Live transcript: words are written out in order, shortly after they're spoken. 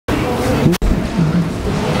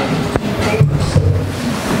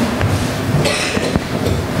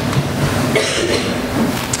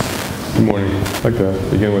I'd like to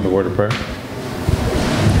begin with a word of prayer.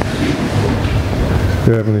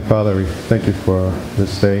 Dear Heavenly Father, we thank you for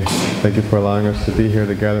this day. Thank you for allowing us to be here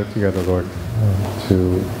to gather together, Lord,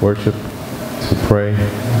 to worship, to pray,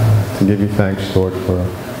 to give you thanks, Lord, for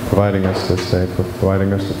providing us this day, for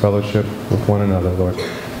providing us the fellowship with one another, Lord.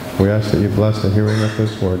 We ask that you bless the hearing of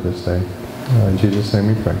this word this day. In Jesus' name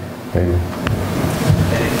we pray. Amen.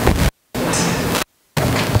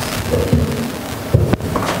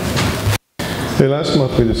 Last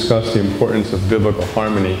month we discussed the importance of biblical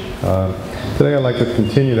harmony. Today I'd like to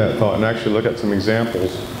continue that thought and actually look at some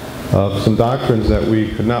examples of some doctrines that we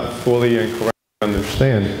could not fully and correctly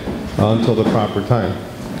understand until the proper time.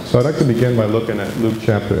 So I'd like to begin by looking at Luke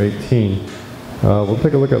chapter 18. We'll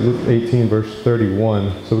take a look at Luke 18 verse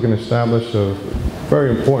 31 so we can establish a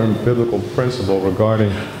very important biblical principle regarding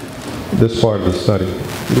this part of the study.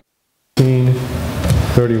 Luke 18,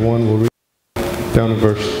 31, we'll read down to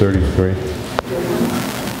verse 33.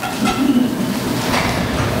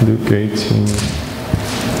 Luke 18,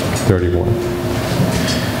 31.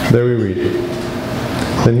 There we read,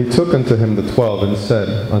 Then he took unto him the 12 and said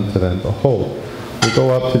unto them, Behold, we go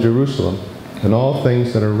up to Jerusalem, and all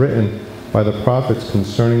things that are written by the prophets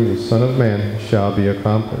concerning the Son of Man shall be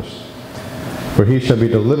accomplished. For he shall be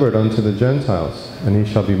delivered unto the Gentiles, and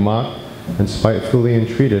he shall be mocked, and spitefully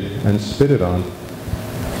entreated, and spitted on.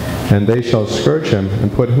 And they shall scourge him,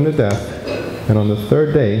 and put him to death, and on the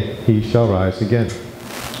third day he shall rise again.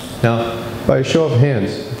 Now, by a show of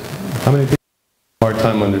hands, how many people have a hard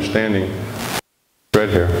time understanding read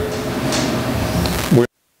here?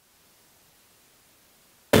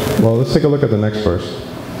 Well, let's take a look at the next verse.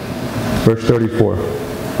 Verse 34.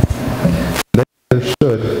 They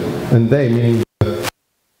understood, and they, meaning the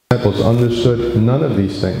disciples, understood none of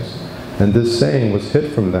these things. And this saying was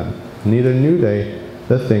hid from them, neither knew they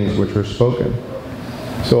the things which were spoken.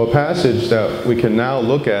 So a passage that we can now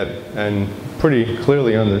look at and pretty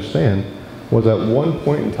clearly understand was at one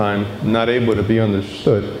point in time not able to be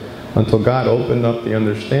understood until God opened up the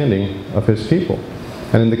understanding of his people.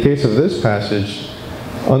 And in the case of this passage,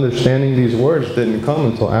 understanding these words didn't come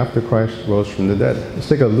until after Christ rose from the dead. Let's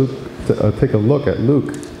take a look at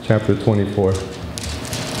Luke chapter 24.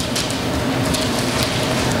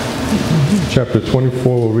 Chapter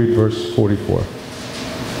 24, we'll read verse 44.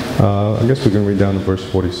 I guess we can read down to verse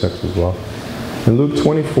 46 as well. In Luke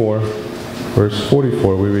 24, verse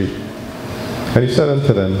 44, we read, And he said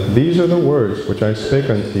unto them, These are the words which I spake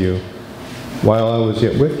unto you while I was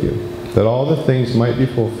yet with you, that all the things might be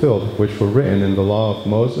fulfilled which were written in the law of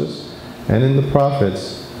Moses, and in the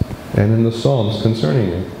prophets, and in the Psalms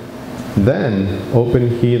concerning me. Then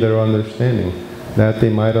opened he their understanding, that they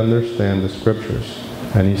might understand the Scriptures.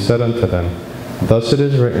 And he said unto them, Thus it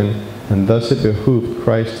is written, and thus it behooved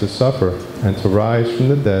Christ to suffer, and to rise from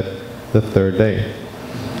the dead the third day.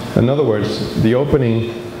 In other words, the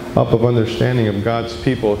opening up of understanding of God's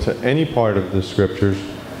people to any part of the Scriptures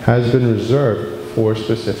has been reserved for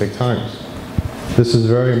specific times. This is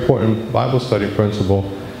a very important Bible study principle,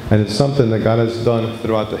 and it's something that God has done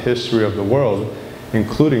throughout the history of the world,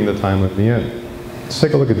 including the time of the end. Let's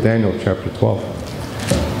take a look at Daniel chapter 12.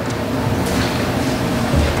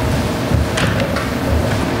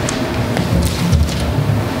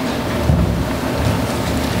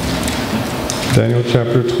 Daniel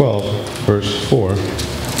chapter 12, verse 4.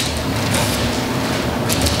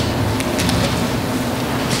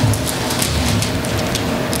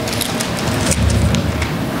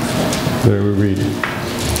 There we read.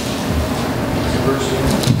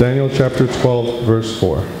 Daniel chapter 12, verse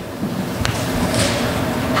 4.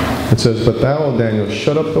 It says, But thou, O Daniel,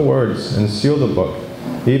 shut up the words and seal the book,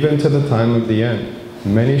 even to the time of the end.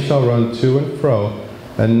 Many shall run to and fro,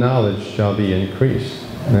 and knowledge shall be increased.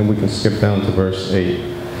 And then we can skip down to verse 8.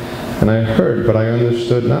 And I heard, but I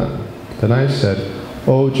understood not. Then I said,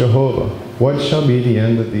 O Jehovah, what shall be the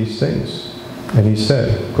end of these things? And he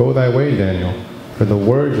said, Go thy way, Daniel, for the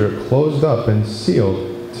words are closed up and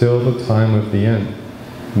sealed till the time of the end.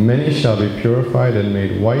 Many shall be purified and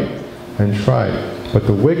made white and tried, but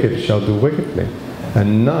the wicked shall do wickedly,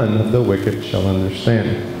 and none of the wicked shall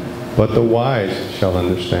understand, but the wise shall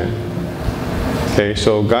understand. Okay,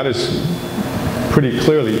 so God is pretty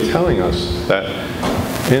clearly telling us that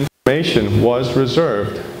information was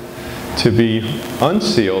reserved to be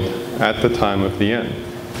unsealed at the time of the end.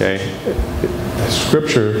 Okay?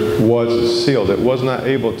 Scripture was sealed. It was not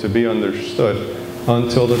able to be understood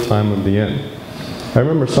until the time of the end. I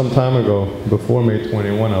remember some time ago, before May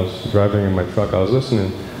 21, I was driving in my truck. I was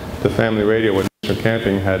listening to family radio when Mr.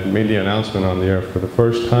 Camping had made the announcement on the air for the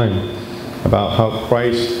first time about how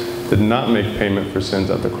Christ did not make payment for sins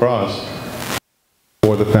at the cross,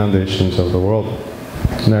 before the foundations of the world.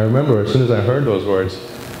 And I remember as soon as I heard those words,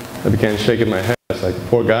 I began shaking my head. It's like,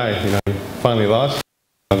 poor guy, he finally lost.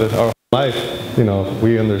 Our whole life,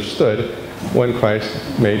 we understood when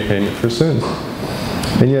Christ made payment for sins.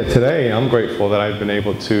 And yet today, I'm grateful that I've been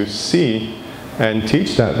able to see and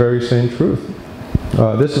teach that very same truth.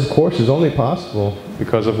 This, of course, is only possible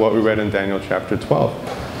because of what we read in Daniel chapter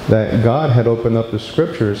 12, that God had opened up the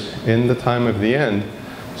scriptures in the time of the end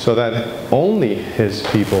so that only His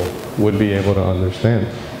people would be able to understand.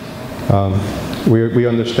 We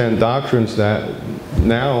understand doctrines that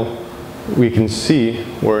now we can see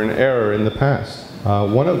were in error in the past.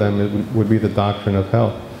 One of them would be the doctrine of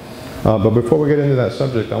hell. But before we get into that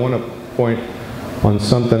subject, I want to point on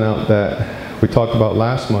something out that we talked about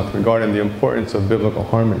last month regarding the importance of biblical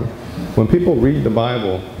harmony. When people read the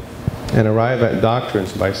Bible and arrive at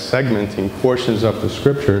doctrines by segmenting portions of the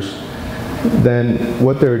scriptures, then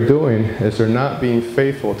what they're doing is they're not being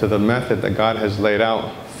faithful to the method that God has laid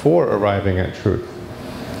out for arriving at truth.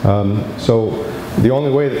 So the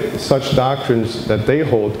only way that such doctrines that they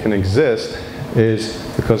hold can exist is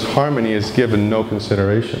because harmony is given no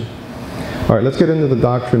consideration. All right, let's get into the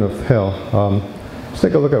doctrine of hell. Let's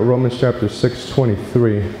take a look at Romans chapter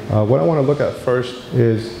 6:23. What I want to look at first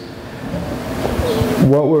is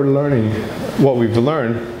what we've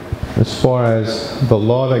learned as far as the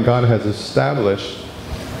law that God has established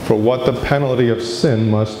for what the penalty of sin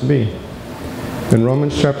must be. In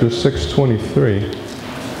Romans chapter 6:23,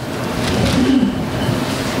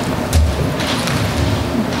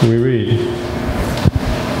 we read,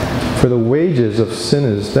 "For the wages of sin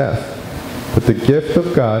is death, but the gift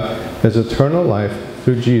of God is eternal life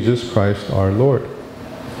through Jesus Christ our Lord."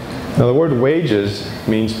 Now the word wages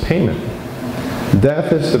means payment.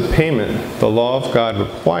 Death is the payment the law of God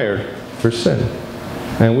required for sin.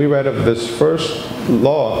 And we read of this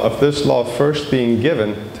law first being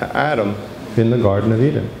given to Adam in the Garden of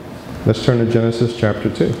Eden. Let's turn to Genesis chapter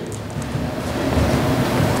 2.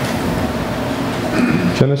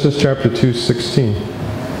 Genesis chapter 2:16.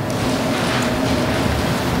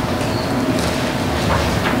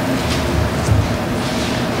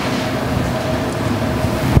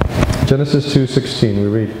 Genesis 2:16, we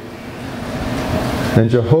read, "And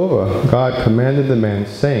Jehovah God commanded the man,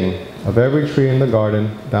 saying, Of every tree in the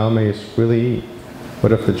garden thou mayest freely eat,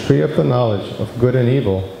 but of the tree of the knowledge of good and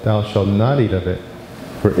evil thou shalt not eat of it.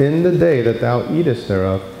 For in the day that thou eatest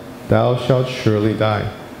thereof, thou shalt surely die."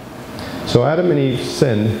 So Adam and Eve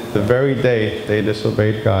sinned the very day they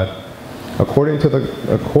disobeyed God. According to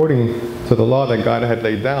the law that God had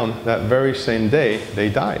laid down, that very same day they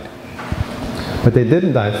died. But they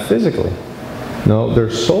didn't die physically. No, their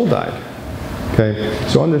soul died. Okay?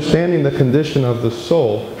 So understanding the condition of the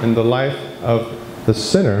soul in the life of the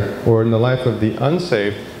sinner or in the life of the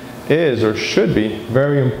unsaved is or should be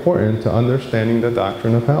very important to understanding the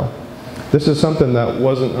doctrine of hell. This is something that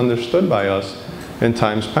wasn't understood by us in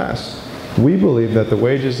times past. We believe that the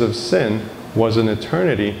wages of sin was an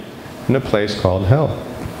eternity in a place called hell.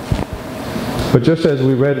 But just as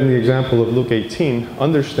we read in the example of Luke 18,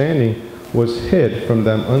 understanding was hid from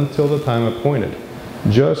them until the time appointed,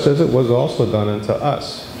 just as it was also done unto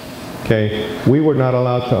us. Okay, we were not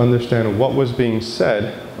allowed to understand what was being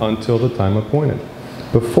said until the time appointed.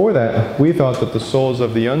 Before that, we thought that the souls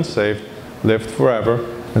of the unsaved lived forever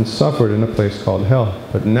and suffered in a place called hell.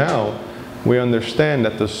 But now, we understand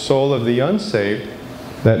that the soul of the unsaved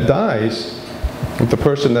that dies, the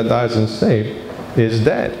person that dies unsaved, is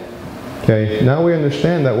dead. Okay, now we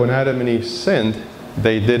understand that when Adam and Eve sinned,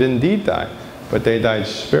 they did indeed die, but they died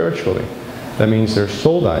spiritually. That means their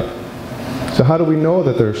soul died. So how do we know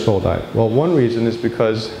that their soul died? Well, one reason is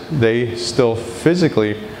because they still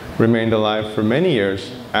physically remained alive for many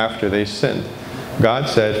years after they sinned. God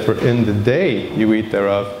said, "For in the day you eat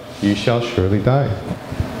thereof, you shall surely die."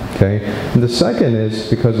 Okay? And the second is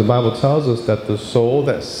because the Bible tells us that the soul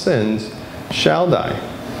that sins shall die.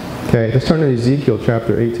 Okay, let's turn to Ezekiel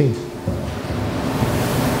chapter 18.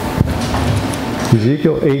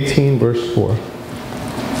 Ezekiel 18, verse 4.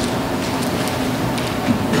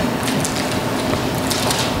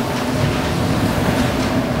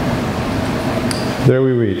 There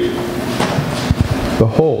we read,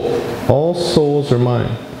 "Behold, all souls are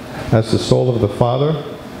mine. As the soul of the Father,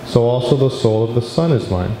 so also the soul of the Son is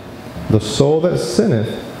mine. The soul that sinneth,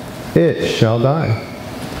 it shall die."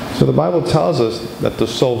 So the Bible tells us that the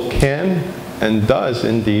soul can and does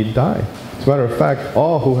indeed die. As a matter of fact,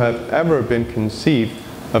 all who have ever been conceived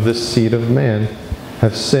of the seed of man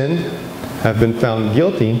have sinned, have been found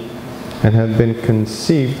guilty, and have been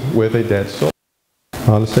conceived with a dead soul.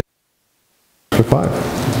 Let's take chapter 5.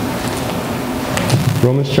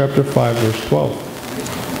 Romans chapter 5, verse 12.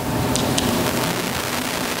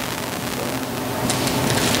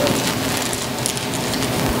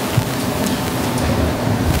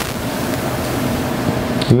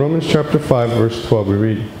 In Romans chapter 5, verse 12, we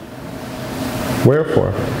read,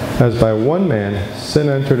 "Wherefore, as by one man sin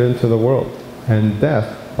entered into the world, and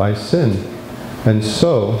death by sin, and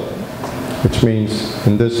so," which means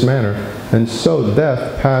in this manner, "and so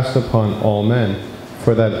death passed upon all men,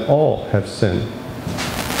 for that all have sinned."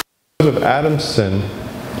 Because of Adam's sin,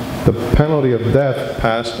 the penalty of death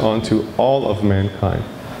passed on to all of mankind.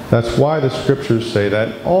 That's why the scriptures say that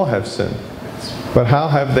all have sinned. But how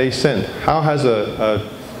have they sinned? How has a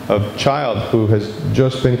child who has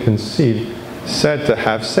just been conceived said to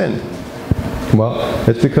have sinned? Well,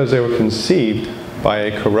 it's because they were conceived by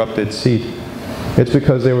a corrupted seed. It's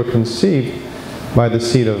because they were conceived by the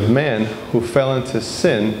seed of man who fell into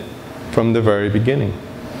sin from the very beginning.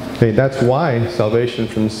 Okay, that's why salvation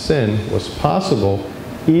from sin was possible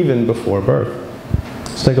even before birth.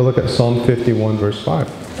 Let's take a look at Psalm 51, verse 5.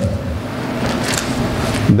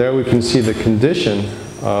 There we can see the condition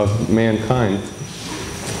of mankind.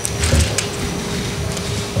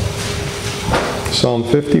 Psalm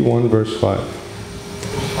 51, verse 5.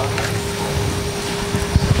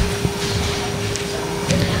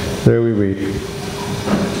 There we read,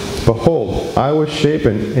 "Behold, I was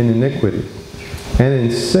shapen in iniquity, and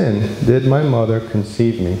in sin did my mother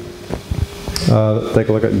conceive me." Let's take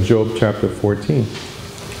a look at Job chapter 14.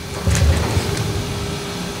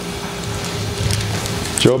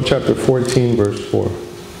 Job chapter 14, verse 4.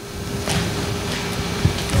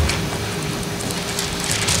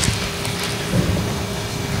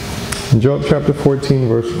 In Job chapter 14,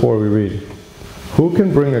 verse 4, we read, "Who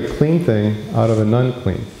can bring a clean thing out of an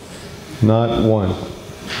unclean? Not one."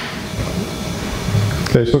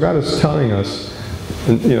 Okay, so God is telling us,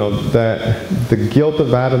 that the guilt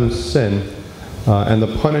of Adam's sin and the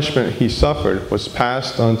punishment he suffered was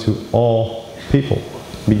passed on to all people,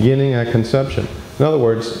 beginning at conception. In other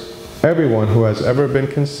words, everyone who has ever been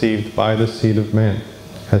conceived by the seed of man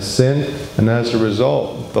has sinned, and as a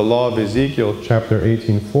result, the law of Ezekiel chapter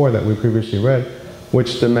 18:4 that we previously read,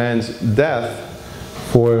 which demands death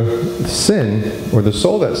for sin, or the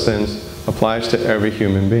soul that sins, applies to every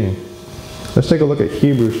human being. Let's take a look at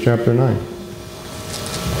Hebrews chapter 9.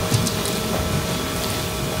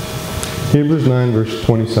 Hebrews 9, verse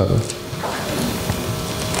 27.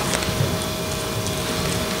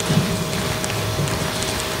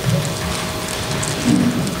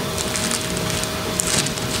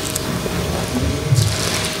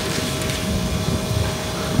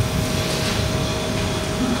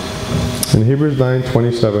 In Hebrews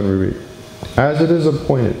 9:27 we read, "As it is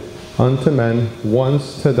appointed unto men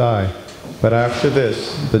once to die, but after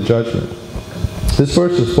this the judgment." This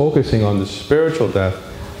verse is focusing on the spiritual death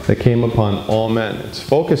that came upon all men. It's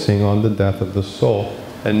focusing on the death of the soul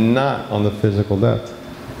and not on the physical death.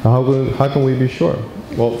 Now, how can we be sure?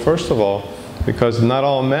 Well, first of all, because not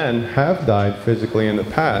all men have died physically in the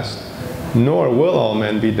past, nor will all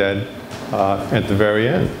men be dead at the very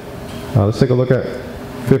end. Let's take a look at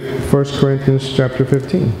 1 Corinthians chapter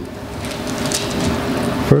 15.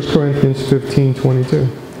 1 Corinthians 15:22.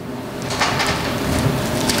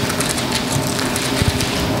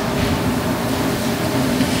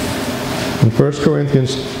 In 1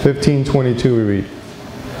 Corinthians 15:22 we read,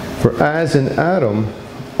 "For as in Adam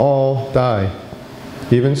all die,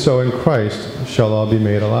 even so in Christ shall all be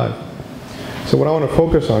made alive." So what I want to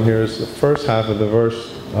focus on here is the first half of the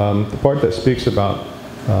verse, the part that speaks about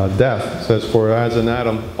death. It says, "For as in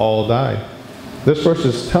Adam all die." This verse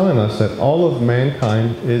is telling us that all of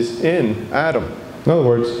mankind is in Adam. In other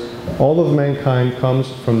words, all of mankind comes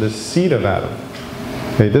from the seed of Adam.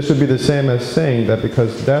 Okay, this would be the same as saying that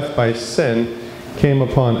because death by sin came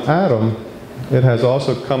upon Adam, it has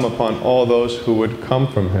also come upon all those who would come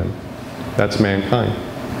from him. That's mankind.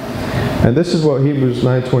 And this is what Hebrews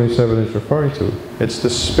 9:27 is referring to. It's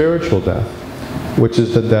the spiritual death, which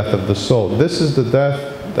is the death of the soul. This is the death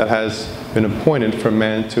that has been appointed for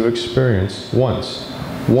man to experience once.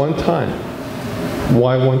 One time.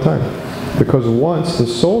 Why one time? Because once the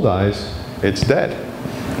soul dies, it's dead.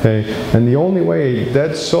 Okay? And the only way a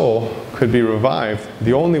dead soul could be revived,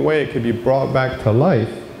 the only way it could be brought back to life,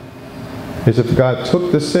 is if God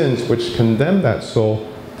took the sins which condemned that soul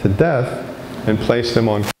to death and placed them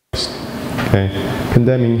on Christ. Okay?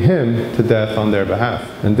 Condemning him to death on their behalf.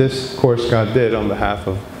 And this, of course, God did on behalf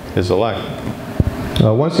of his elect.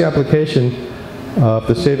 Once the application of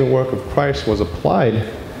the saving work of Christ was applied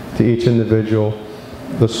to each individual,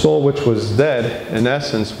 the soul which was dead, in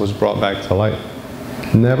essence, was brought back to life.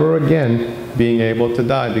 Never again being able to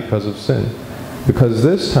die because of sin. Because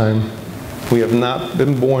this time, we have not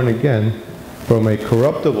been born again from a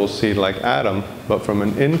corruptible seed like Adam, but from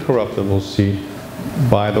an incorruptible seed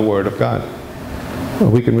by the Word of God.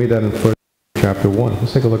 We can read that in 1 chapter 1.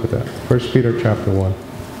 Let's take a look at that. 1 Peter chapter 1.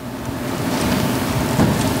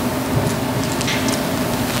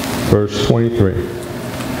 Verse 23.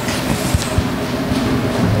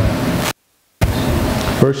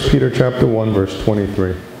 1 Peter chapter 1, verse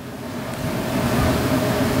 23.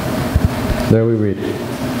 There we read,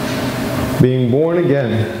 being born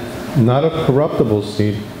again, not of corruptible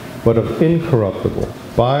seed, but of incorruptible,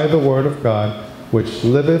 by the word of God, which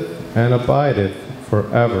liveth and abideth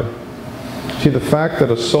forever. See, the fact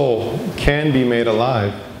that a soul can be made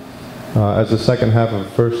alive, as the second half of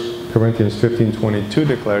 1 Corinthians 15:22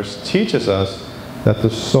 declares, teaches us that the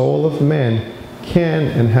soul of man can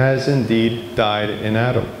and has indeed died in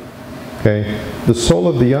Adam. Okay? The soul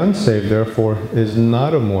of the unsaved, therefore, is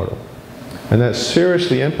not immortal. And that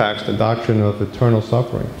seriously impacts the doctrine of eternal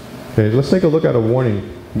suffering. Okay, let's take a look at a warning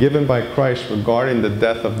given by Christ regarding the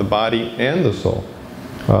death of the body and the soul.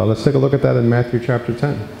 Let's take a look at that in Matthew chapter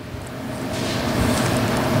 10.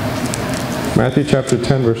 Matthew chapter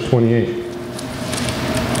 10, verse 28.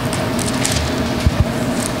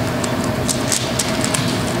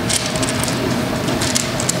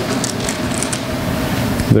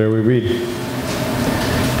 There we read,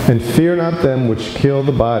 and fear not them which kill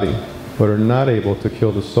the body, but are not able to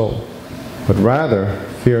kill the soul, but rather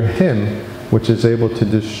fear him which is able to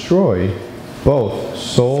destroy both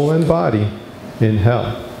soul and body in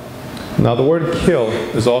hell. Now the word kill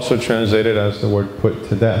is also translated as the word put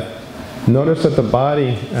to death. Notice that the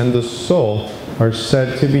body and the soul are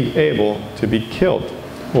said to be able to be killed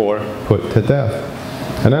or put to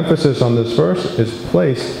death. An emphasis on this verse is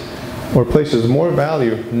places more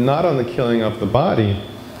value not on the killing of the body,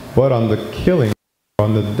 but on the killing,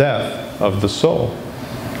 on the death of the soul.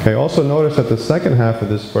 Okay, also notice that the second half of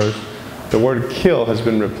this verse, the word kill has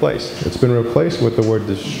been replaced. It's been replaced with the word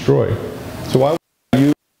destroy. So why would he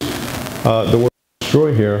use the word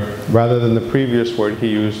destroy here rather than the previous word he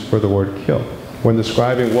used for the word kill when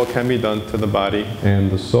describing what can be done to the body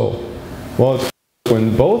and the soul? Well, it's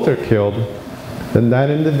when both are killed, then that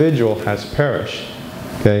individual has perished.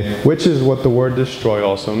 Okay, which is what the word destroy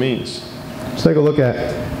also means. Let's take a look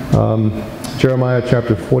at Jeremiah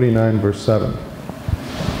chapter 49, verse 7.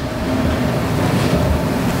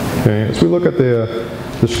 Okay, as we look at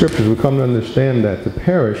the scriptures, we come to understand that to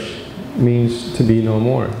perish means to be no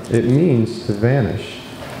more. It means to vanish.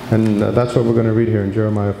 And that's what we're going to read here in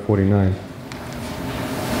Jeremiah 49.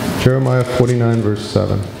 Jeremiah 49, verse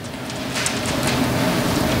 7.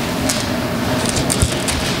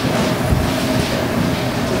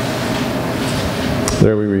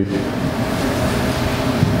 There we read.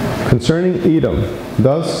 Concerning Edom,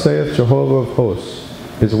 thus saith Jehovah of hosts,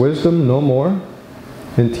 is wisdom no more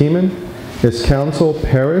in Teman? Is counsel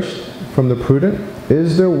perished from the prudent?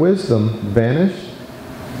 Is their wisdom vanished?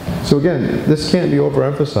 So again, this can't be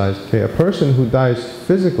overemphasized. Okay, a person who dies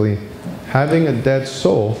physically, having a dead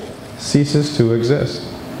soul, ceases to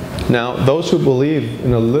exist. Now, those who believe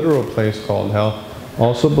in a literal place called hell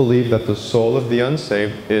also believe that the soul of the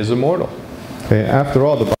unsaved is immortal. Okay, after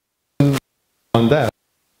all, the body is on death,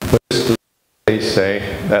 but it's the soul, they say,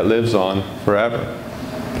 that lives on forever.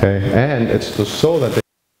 Okay, and it's the soul that they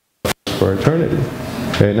for eternity.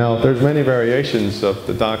 Okay, now there's many variations of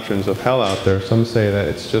the doctrines of hell out there. Some say that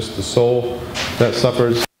it's just the soul that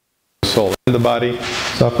suffers, the soul and the body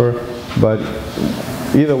suffer, but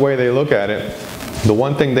either way they look at it, the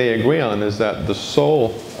one thing they agree on is that the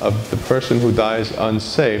soul of the person who dies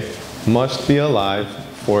unsaved must be alive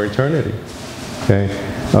for eternity. Okay,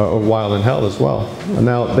 while in hell as well.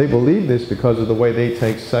 Now they believe this because of the way they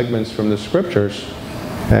take segments from the scriptures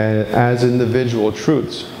as individual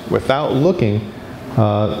truths, without looking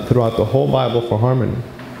throughout the whole Bible for harmony.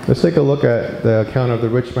 Let's take a look at the account of the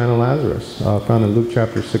rich man and Lazarus, found in Luke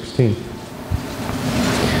chapter 16.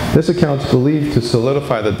 This account is believed to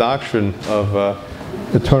solidify the doctrine of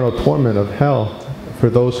eternal torment of hell for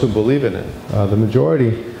those who believe in it. The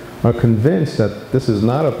majority are convinced that this is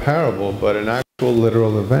not a parable, but an actual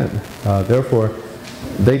literal event. Therefore,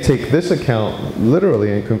 they take this account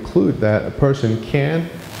literally and conclude that a person can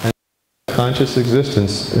and has conscious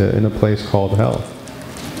existence in a place called hell.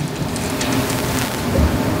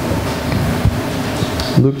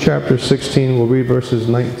 Luke chapter 16, we'll read verses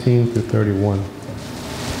 19 through 31.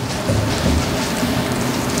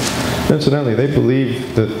 Incidentally, they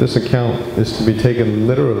believe that this account is to be taken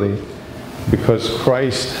literally because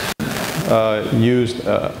Christ used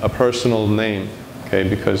a personal name, okay,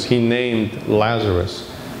 because he named Lazarus.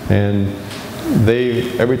 And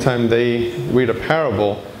every time they read a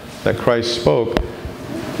parable that Christ spoke,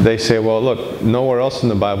 they say, well, look, nowhere else in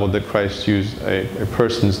the Bible did Christ use a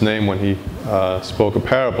person's name when he spoke a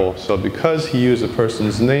parable. So because he used a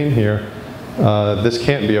person's name here, this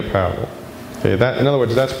can't be a parable. Okay, in other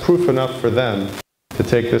words, that's proof enough for them to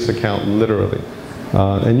take this account literally.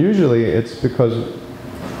 And usually it's because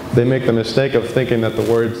they make the mistake of thinking that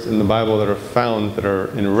the words in the Bible that are found, that are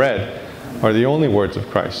in red, are the only words of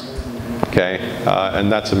Christ. Okay,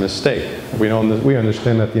 and that's a mistake. We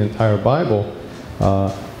understand that the entire Bible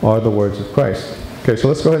are the words of Christ. Okay, so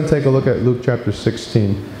let's go ahead and take a look at Luke chapter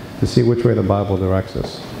 16 to see which way the Bible directs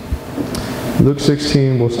us. Luke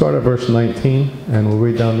 16, we'll start at verse 19 and we'll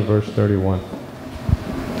read down to verse 31.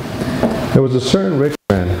 There was a certain rich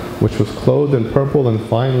man which was clothed in purple and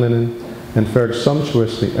fine linen and fared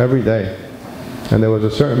sumptuously every day. And there was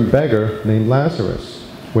a certain beggar named Lazarus,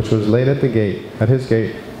 which was laid at his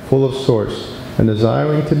gate, full of sores, and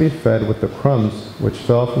desiring to be fed with the crumbs which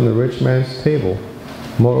fell from the rich man's table.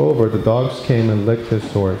 Moreover, the dogs came and licked his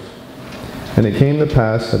sores. And it came to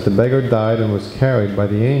pass that the beggar died and was carried by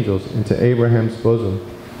the angels into Abraham's bosom.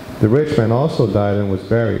 The rich man also died and was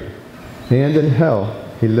buried. And in hell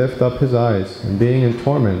he lift up his eyes, and being in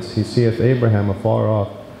torments he seeth Abraham afar off,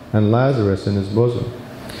 and Lazarus in his bosom.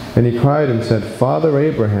 And he cried and said, Father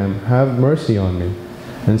Abraham, have mercy on me,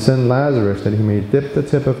 and send Lazarus that he may dip the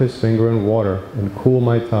tip of his finger in water, and cool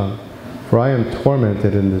my tongue, for I am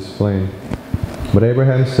tormented in this flame. But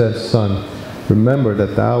Abraham said, Son, remember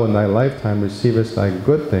that thou in thy lifetime receivest thy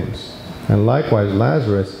good things, and likewise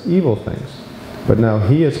Lazarus evil things. But now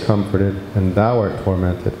he is comforted, and thou art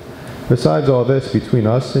tormented. Besides all this, between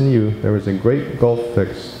us and you there is a great gulf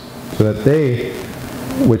fixed, so that they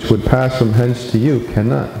which would pass from hence to you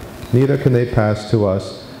cannot, neither can they pass to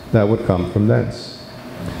us that would come from thence.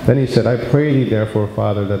 Then he said, I pray thee therefore,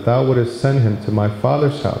 Father, that thou wouldest send him to my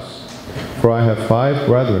father's house, for I have 5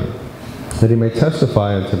 brethren, that he may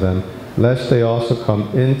testify unto them, lest they also come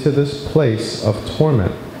into this place of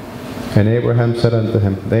torment. And Abraham said unto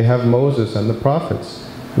him, They have Moses and the prophets,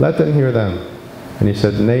 let them hear them. And he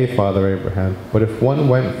said, Nay, Father Abraham, but if one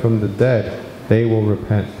went from the dead, they will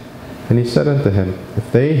repent. And he said unto him,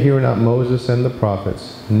 If they hear not Moses and the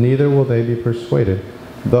prophets, neither will they be persuaded,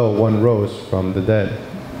 though one rose from the dead.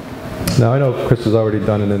 Now I know Chris has already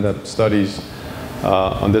done an in-depth studies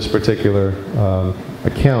on this particular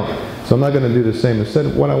account, so I'm not going to do the same.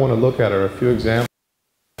 Instead, what I want to look at are a few examples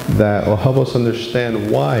that will help us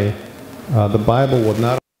understand why the Bible will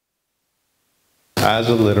not as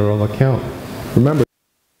a literal account. Remember,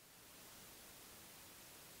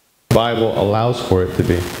 the Bible allows for it to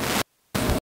be.